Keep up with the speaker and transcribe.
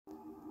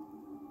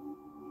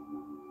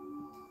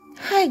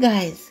Hi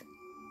guys,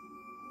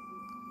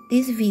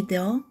 this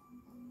video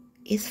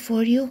is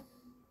for you,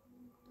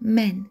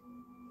 men.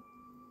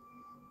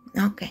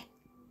 Okay.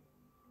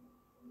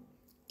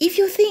 If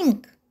you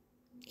think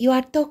you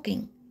are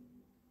talking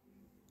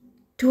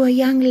to a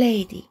young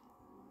lady,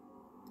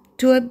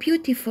 to a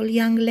beautiful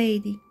young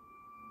lady,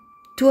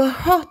 to a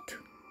hot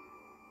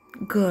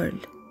girl,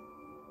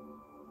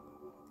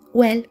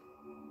 well,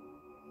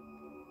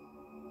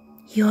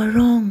 you're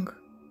wrong.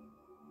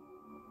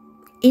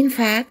 In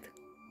fact,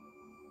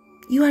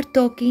 you are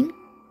talking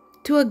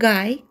to a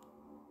guy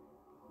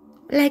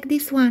like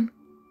this one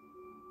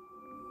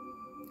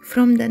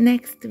from the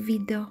next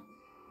video.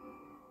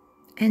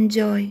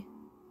 Enjoy.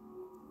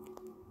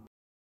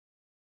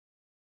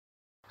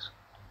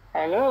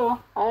 Hello,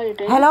 how are you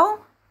doing? Hello?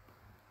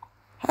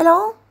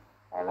 Hello?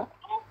 Hello.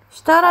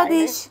 Šta How you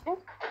radiš? doing?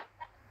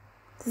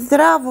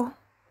 Zdravo.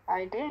 How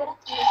you doing?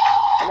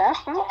 Good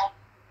afternoon.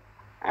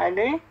 How you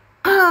doing?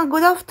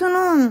 Good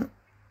afternoon.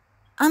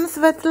 I'm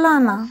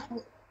Svetlana.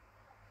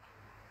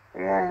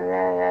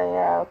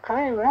 Yeah.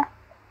 Okay, man.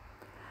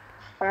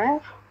 Fine.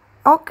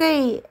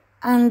 Okay,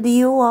 and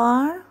you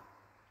are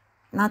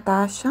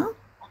Natasha?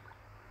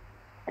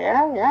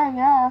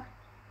 Yeah.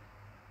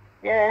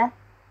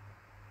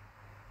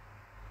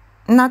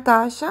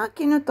 Natasha,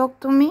 can you talk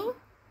to me?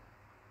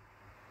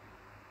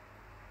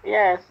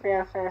 Yes.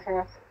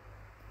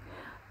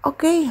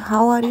 Okay,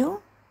 how are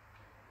you?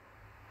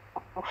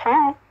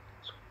 Fine.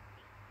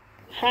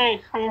 Fine.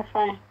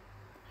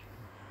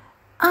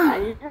 How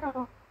you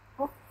doing?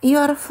 You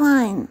are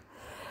fine.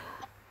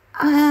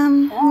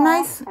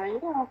 Yeah, how you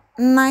doing?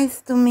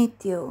 Nice to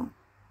meet you.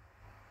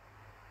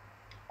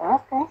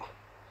 Okay.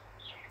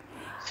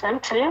 Same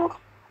to you.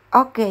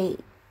 Okay,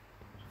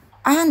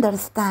 I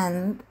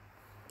understand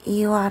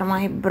you are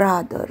my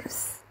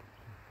brother's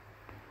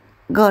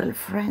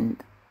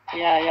girlfriend,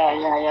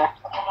 Yeah.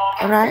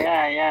 right?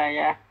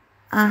 Yeah.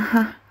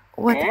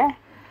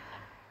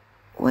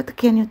 What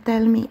can you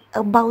tell me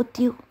about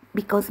you?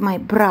 Because my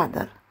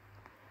brother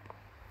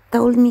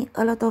told me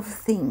a lot of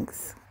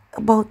things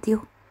about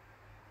you.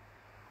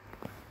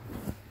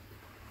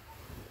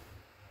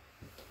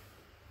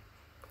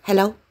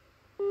 Hello?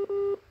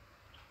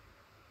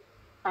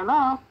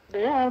 Hello.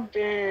 They have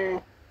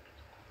the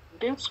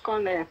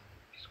Bitcoin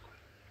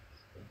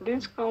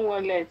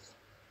wallet.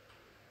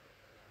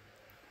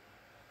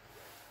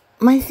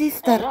 My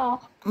sister, Hello.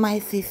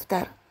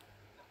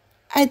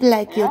 I'd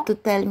like you Yeah. to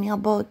tell me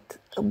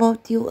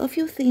about you a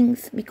few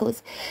things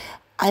because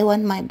I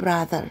want my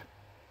brother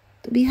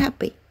to be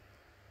happy.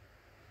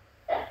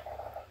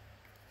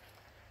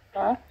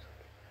 Huh?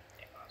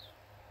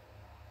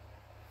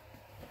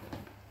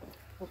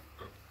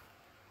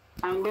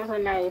 I'm busy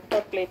now. We'll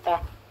talk later.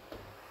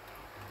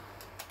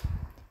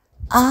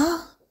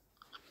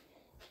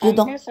 You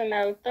don't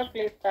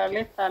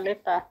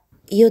Later.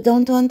 you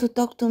don't want to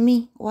talk to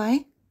me?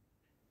 Why?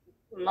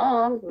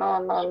 No.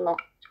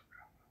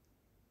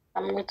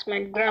 I'm with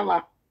my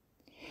grandma.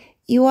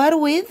 You are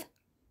with?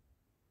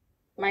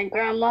 My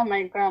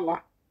grandma.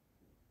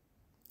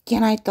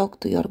 Can I talk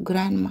to your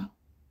grandma?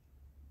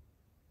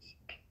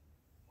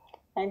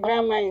 My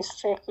grandma is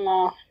sick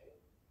now.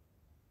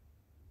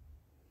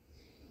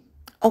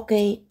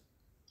 Okay.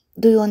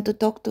 Do you want to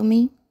talk to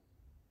me?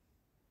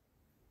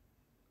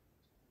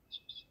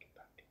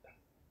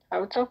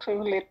 I'll talk to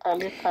you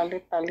later.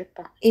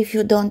 If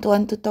you don't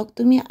want to talk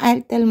to me,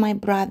 I'll tell my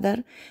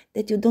brother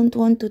that you don't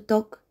want to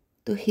talk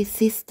to his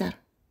sister.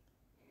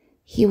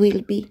 He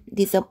will be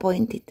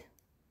disappointed.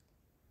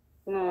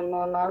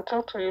 No. I'll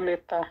talk to you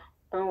later.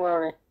 Don't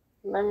worry.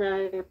 Let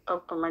me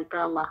talk to my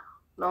grandma.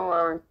 Don't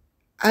worry.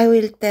 I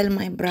will tell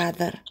my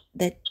brother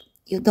that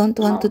you don't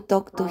want to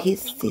talk to No.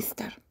 his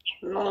sister.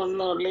 No.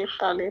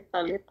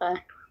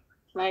 Later.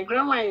 My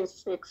grandma is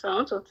sick, so I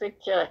want to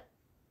take care.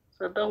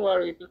 So don't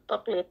worry. We'll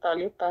talk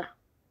later.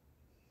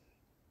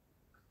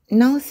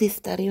 No,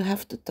 sister, you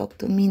have to talk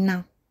to me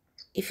now.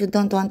 If you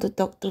don't want to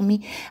talk to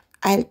me,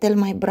 I'll tell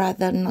my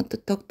brother not to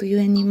talk to you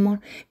anymore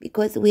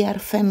because we are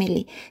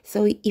family.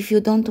 So if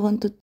you don't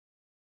want to,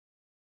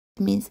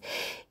 it means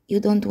you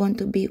don't want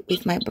to be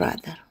with my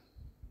brother.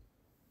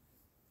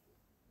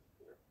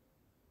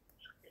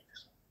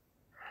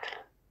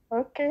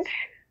 Okay.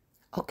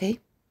 Okay?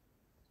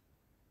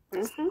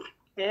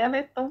 Yeah,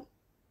 later.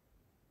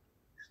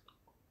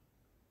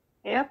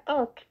 Yeah,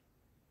 talk.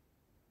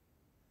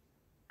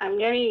 I'm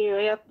hearing you.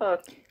 Yeah,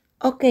 talk.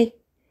 Okay.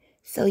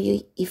 So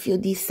if you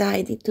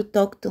decided to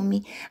talk to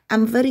me,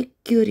 I'm very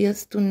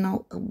curious to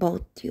know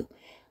about you.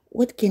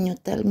 What can you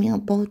tell me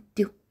about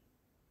you?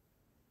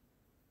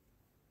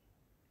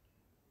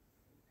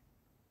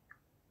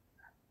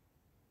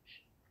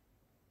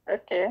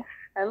 Okay.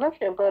 I love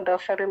your brother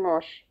very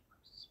much.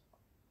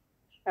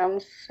 I'm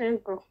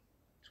single.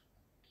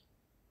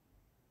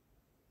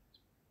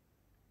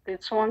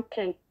 It's one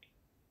thing.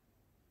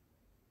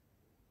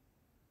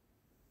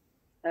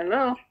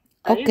 Hello?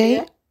 Are you Okay.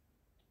 there?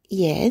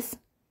 Yes,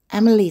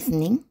 I'm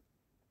listening.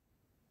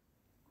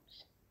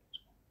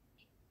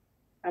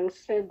 I'm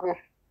single.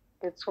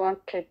 It's one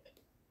kid.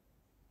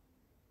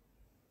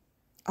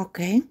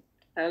 Okay.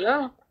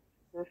 Hello?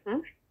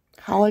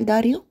 How old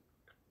are you?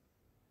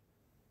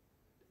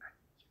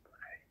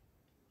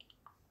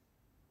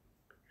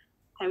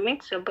 I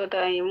met your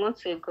brother a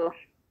month ago.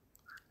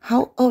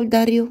 How old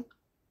are you,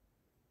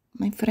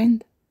 my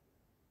friend?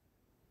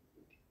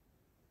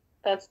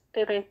 That's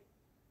 3.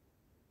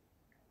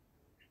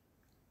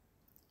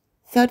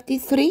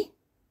 33?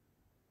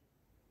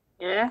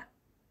 Yeah?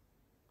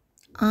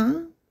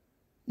 Ah,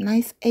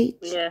 nice age.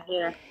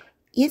 Yeah.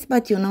 Yes,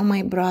 but you know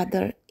my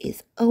brother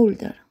is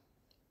older.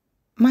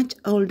 Much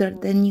older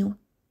than you.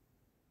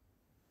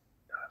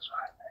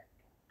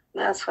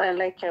 That's why I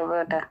like your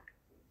brother.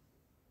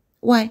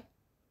 Why?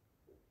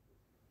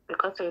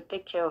 Because he'll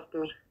take care of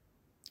me.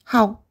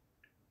 How?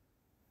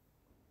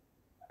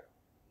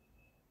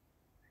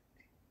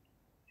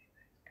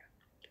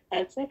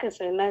 I think he's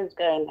a nice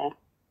guy now.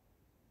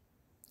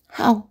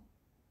 How?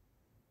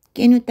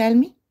 Can you tell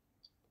me?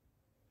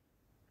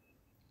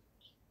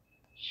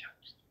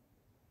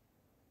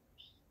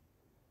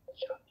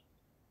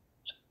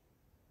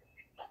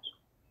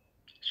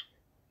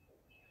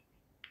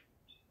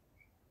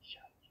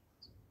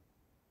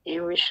 He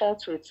will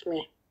shout with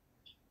me.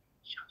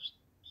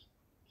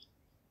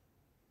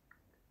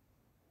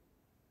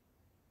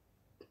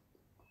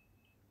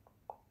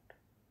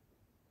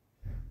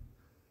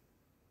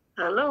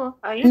 Hello?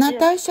 Are you there?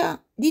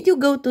 Natasha, did you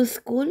go to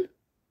school?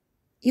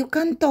 You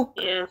can't talk.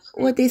 Yes.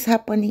 What is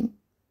happening?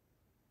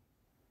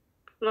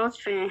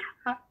 Nothing.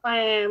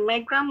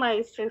 My grandma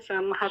is sick, so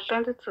I'm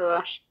attending to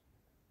her.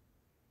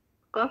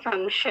 Because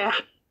I'm sure.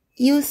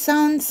 You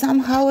sound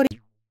somehow.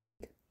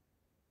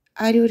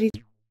 Are you?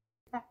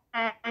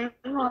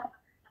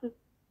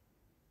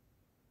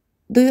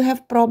 Do you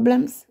have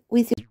problems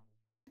with your?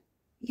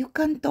 You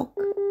can't talk.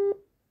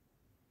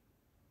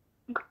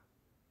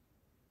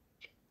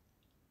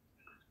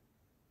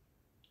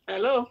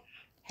 Hello?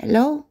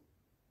 Hello?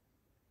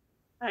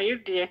 Are you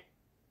there?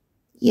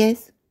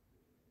 Yes.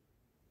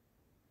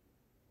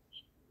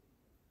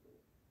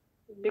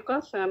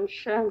 Because I'm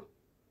sure.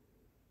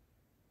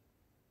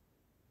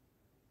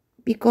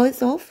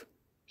 Because of?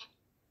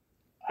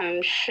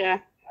 I'm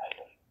sure.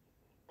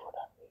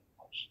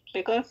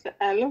 Because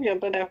I love your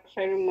brother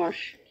very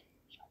much.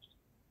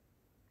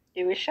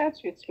 He will shout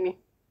with me.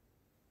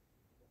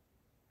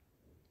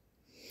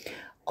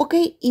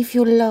 Okay, if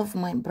you love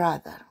my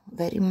brother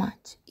very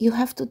much, you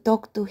have to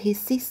talk to his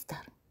sister.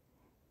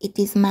 It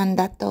is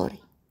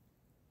mandatory.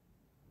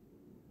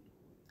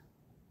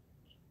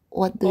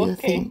 What do you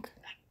think?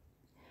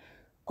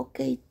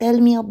 Okay, tell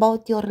me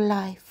about your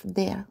life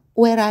there.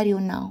 Where are you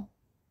now?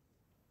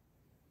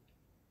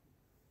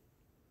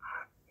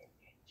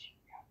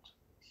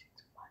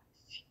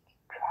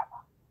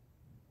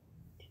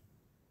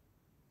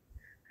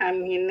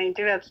 I'm in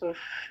Nigeria to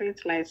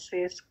visit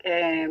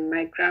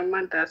my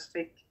grandma that's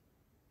sick.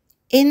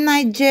 In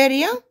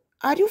Nigeria?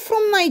 Are you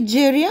from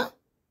Nigeria?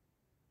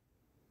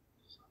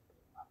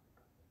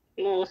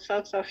 No,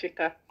 South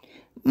Africa.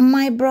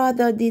 My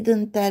brother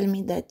didn't tell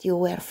me that you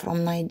were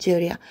from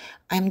Nigeria.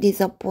 I'm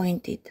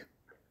disappointed.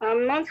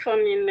 I'm not from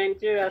in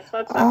Nigeria,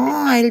 South Africa.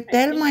 I'll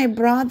tell my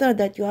brother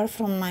that you are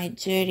from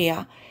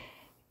Nigeria.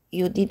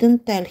 You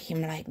didn't tell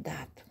him like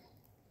that.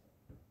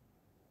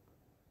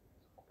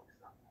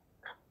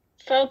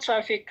 South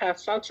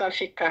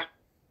Africa.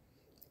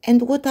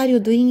 And what are you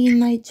doing in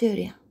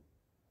Nigeria?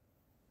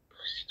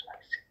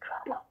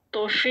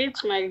 To treat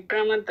my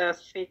grandma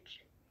that's sick.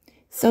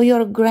 So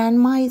your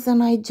grandma is a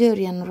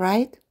Nigerian,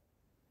 right?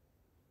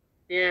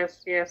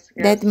 Yes.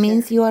 That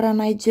means you are a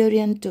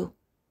Nigerian too.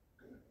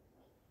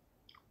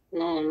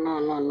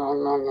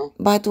 No.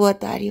 But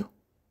what are you?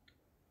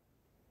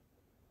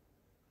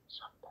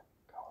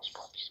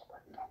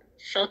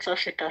 South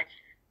Africa.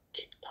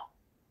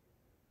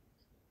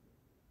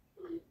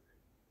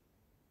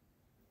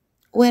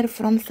 Where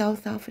from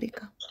South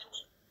Africa?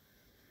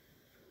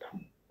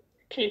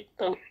 Cape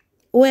Town.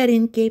 Where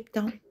in Cape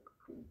Town?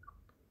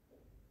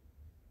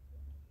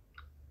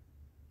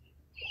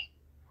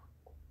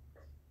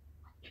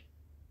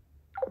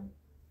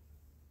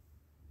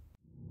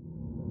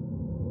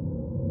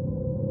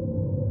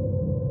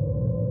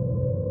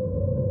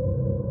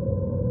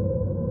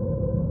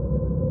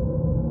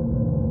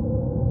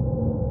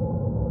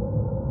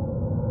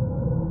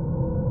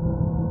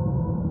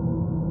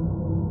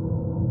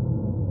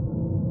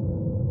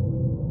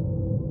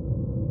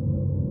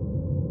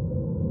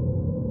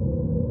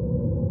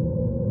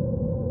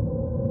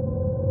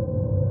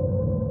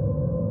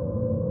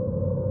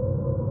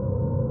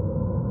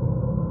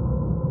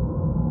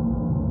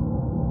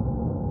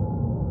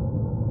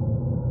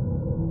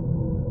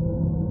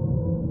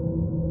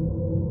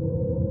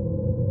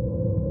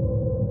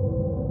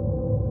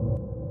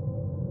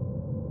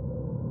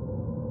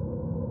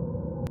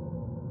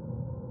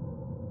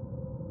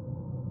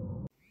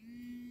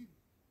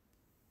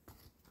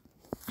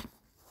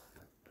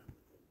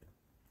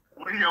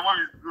 When your mom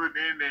is good,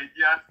 then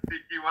Nigeria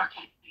speaking one.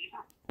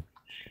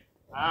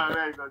 Ah,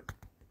 very good.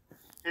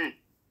 Hey.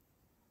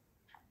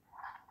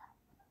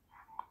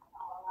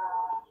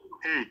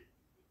 Hey.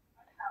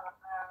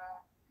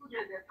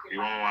 You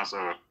want my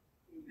sir?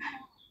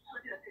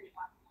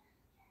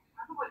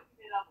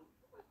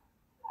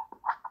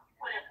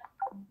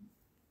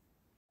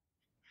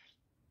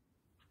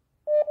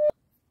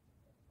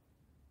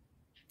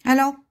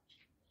 Hello?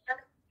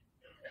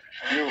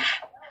 You.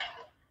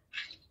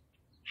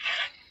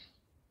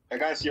 I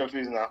can't see your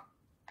face now.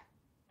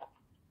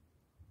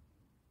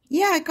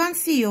 Yeah, I can't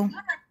see you.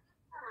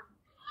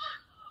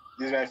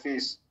 This is my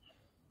face.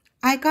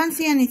 I can't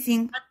see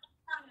anything.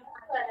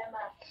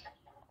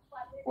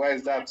 Why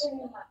is that?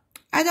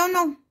 I don't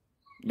know.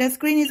 The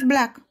screen is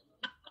black.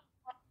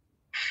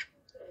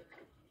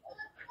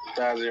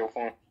 That's your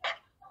phone.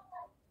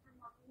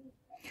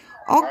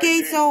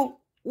 Okay, so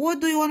what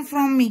do you want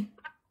from me?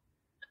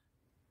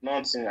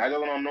 Nothing. I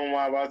just want to know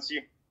more about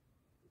you.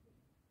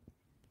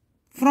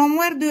 From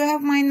where do you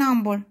have my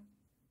number?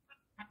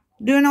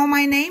 Do you know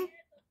my name?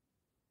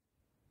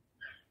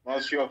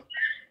 Not sure.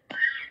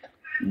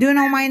 Do you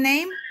know my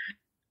name?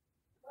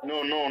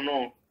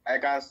 No. I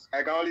can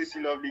only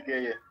see lovely girl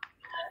here.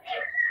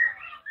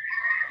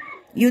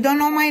 You don't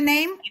know my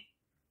name?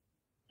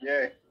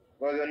 Yeah.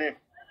 What's your name?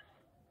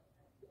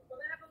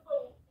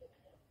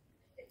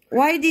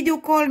 Why did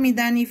you call me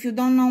then if you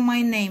don't know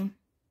my name?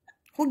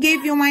 Who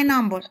gave you my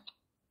number?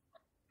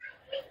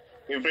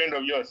 A friend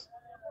of yours.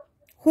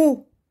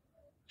 Who?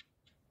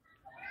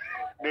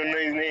 Don't know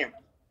his name.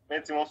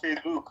 Met him on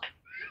Facebook.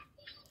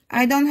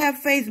 I don't have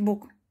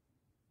Facebook.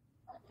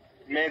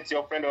 Met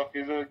your friend on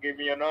Facebook, gave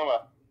me your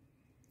number.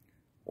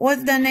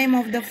 What's the name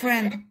of the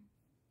friend?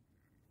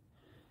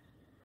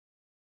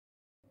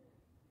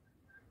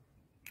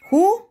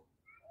 Who?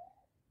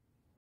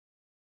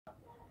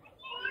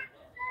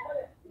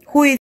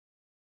 Who is?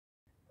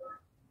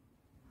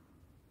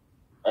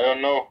 I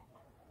don't know.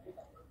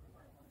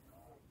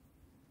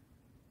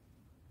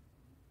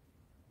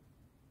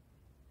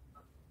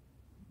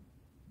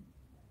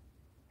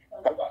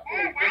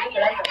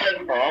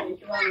 Huh?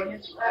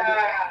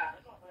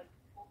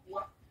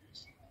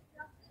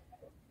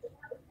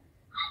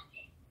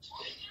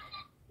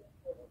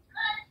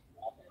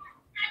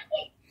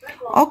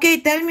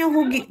 Okay, tell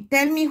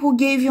me who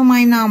gave you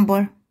my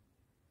number.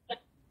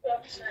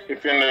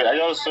 If you know, I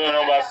just saw your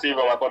number saved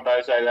on my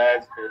contact, so I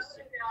like this.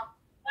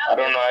 I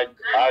don't know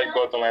how it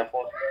got on my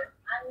phone.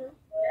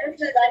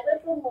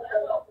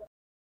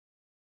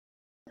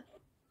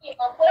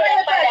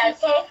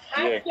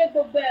 Yeah.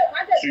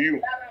 To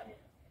you.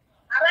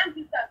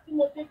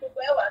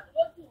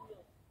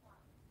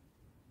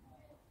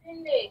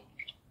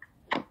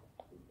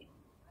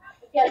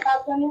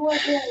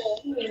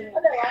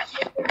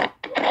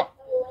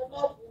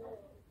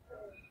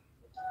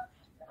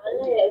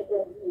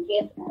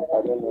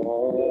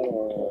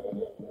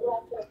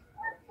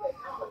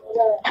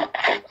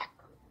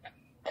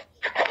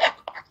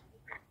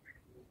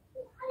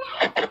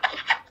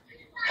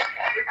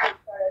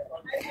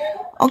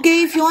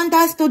 Okay, if you want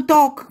us to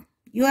talk,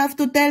 you have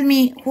to tell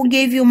me who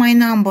gave you my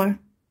number.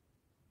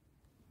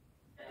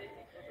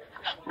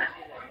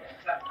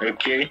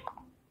 Okay.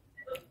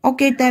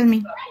 Okay, tell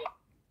me.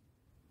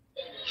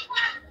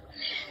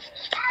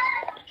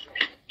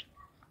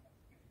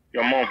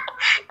 Your mom.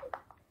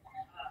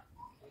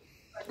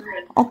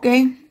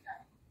 Okay.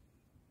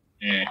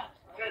 Yeah.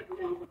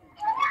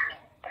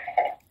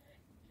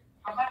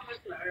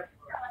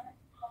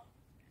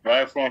 Where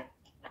are you from?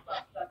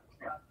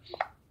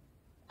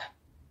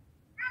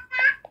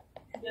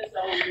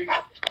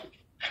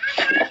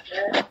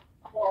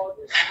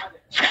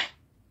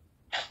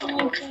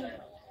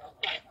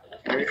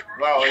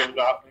 Wow, is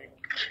that?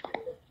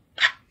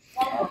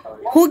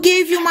 Who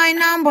gave you my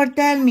number?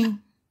 Tell me.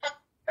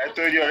 I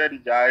told you already,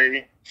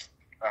 Jai.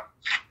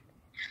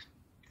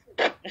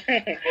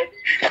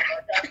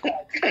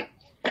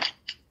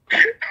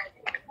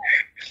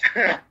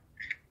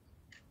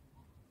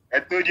 I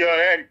told you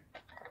already.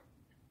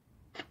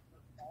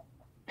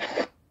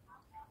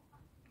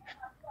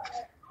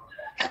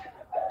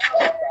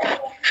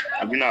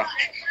 Abina.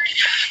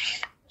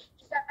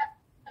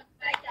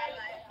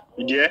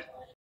 You there?